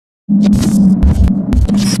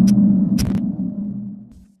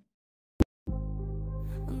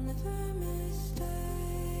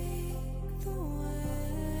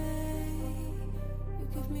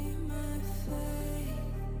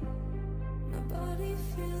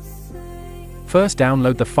First,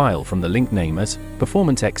 download the file from the link name as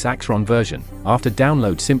Performance X Axeron version. After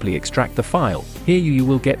download, simply extract the file. Here you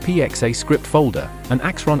will get PXA script folder, an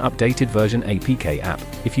Axeron updated version APK app.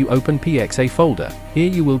 If you open PXA folder, here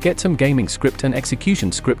you will get some gaming script and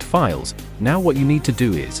execution script files. Now what you need to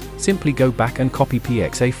do is simply go back and copy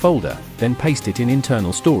PXA folder, then paste it in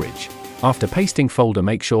internal storage. After pasting folder,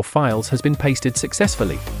 make sure files has been pasted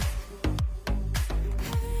successfully.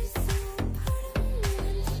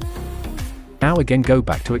 Now again go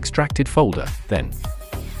back to extracted folder, then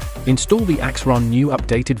install the Axeron new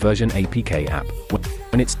updated version APK app.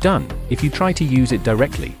 When it's done, if you try to use it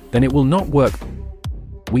directly, then it will not work.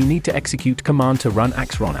 We need to execute command to run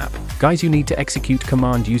Axeron app. Guys, you need to execute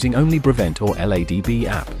command using only Prevent or LADB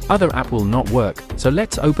app. Other app will not work, so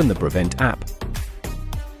let's open the Prevent app.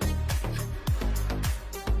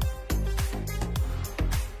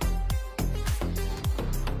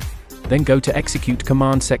 Then go to execute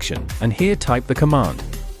command section, and here type the command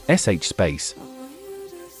sh space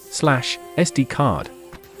 /sd card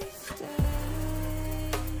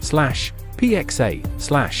 /pxa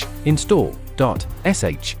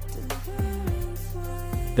 /install.sh.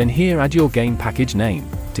 Then here add your game package name.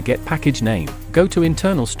 To get package name, go to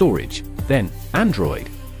internal storage, then Android,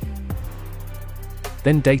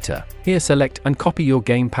 then data. Here select and copy your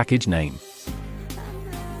game package name.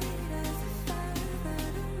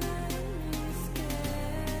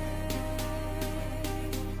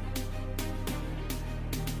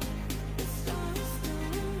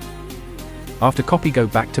 After copy, go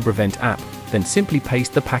back to Prevent app, then simply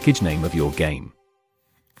paste the package name of your game.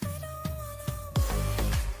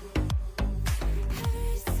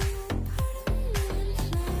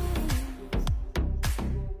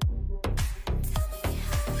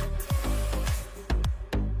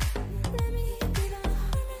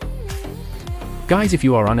 Guys, if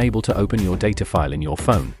you are unable to open your data file in your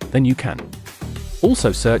phone, then you can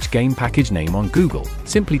also search game package name on Google.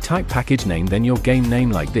 Simply type package name then your game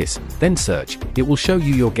name like this, then search, it will show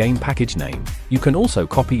you your game package name. You can also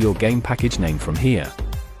copy your game package name from here.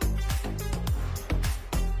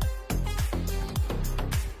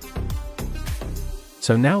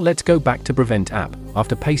 So now let's go back to Prevent app.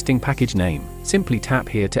 After pasting package name, simply tap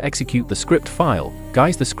here to execute the script file.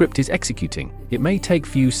 Guys, the script is executing. It may take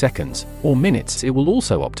few seconds or minutes. It will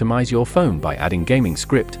also optimize your phone by adding gaming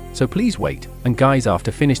script, so please wait. And guys,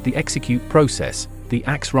 after finish the execute process, the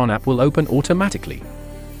Axeron app will open automatically.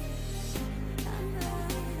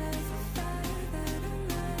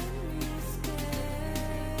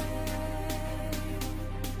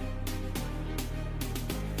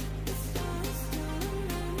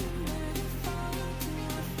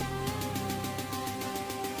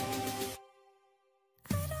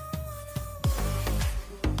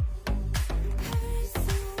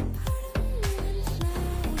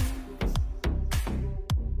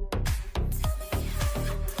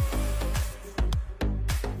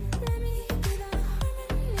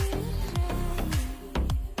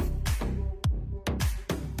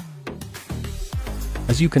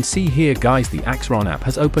 As you can see here guys, the Axeron app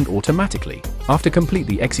has opened automatically after complete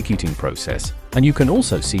the executing process, and you can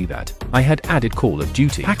also see that I had added Call of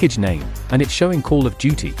Duty package name, and it's showing Call of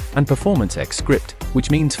Duty and Performance X script,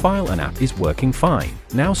 which means file and app is working fine.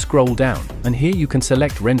 Now scroll down, and here you can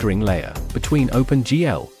select rendering layer. Between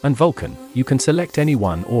OpenGL and Vulkan, you can select any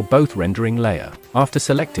one or both rendering layer. After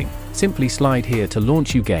selecting, simply slide here to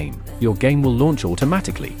launch your game. Your game will launch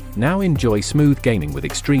automatically. Now enjoy smooth gaming with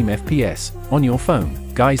extreme FPS on your phone.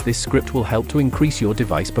 Guys, this script will help to increase your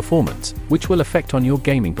device performance, which will affect on your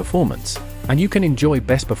gaming performance. And you can enjoy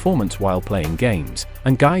best performance while playing games.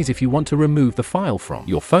 And guys, if you want to remove the file from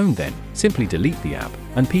your phone, then simply delete the app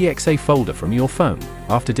and PXA folder from your phone.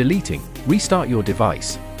 After deleting, restart your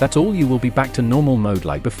device. That's all, you will be back to normal mode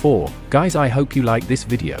like before. Guys, I hope you like this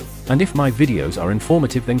video. And if my videos are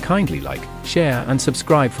informative, then kindly like, share and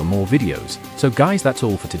subscribe for more videos. So guys, that's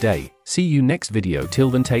all for today. See you next video. Till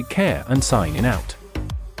then, take care and signing out.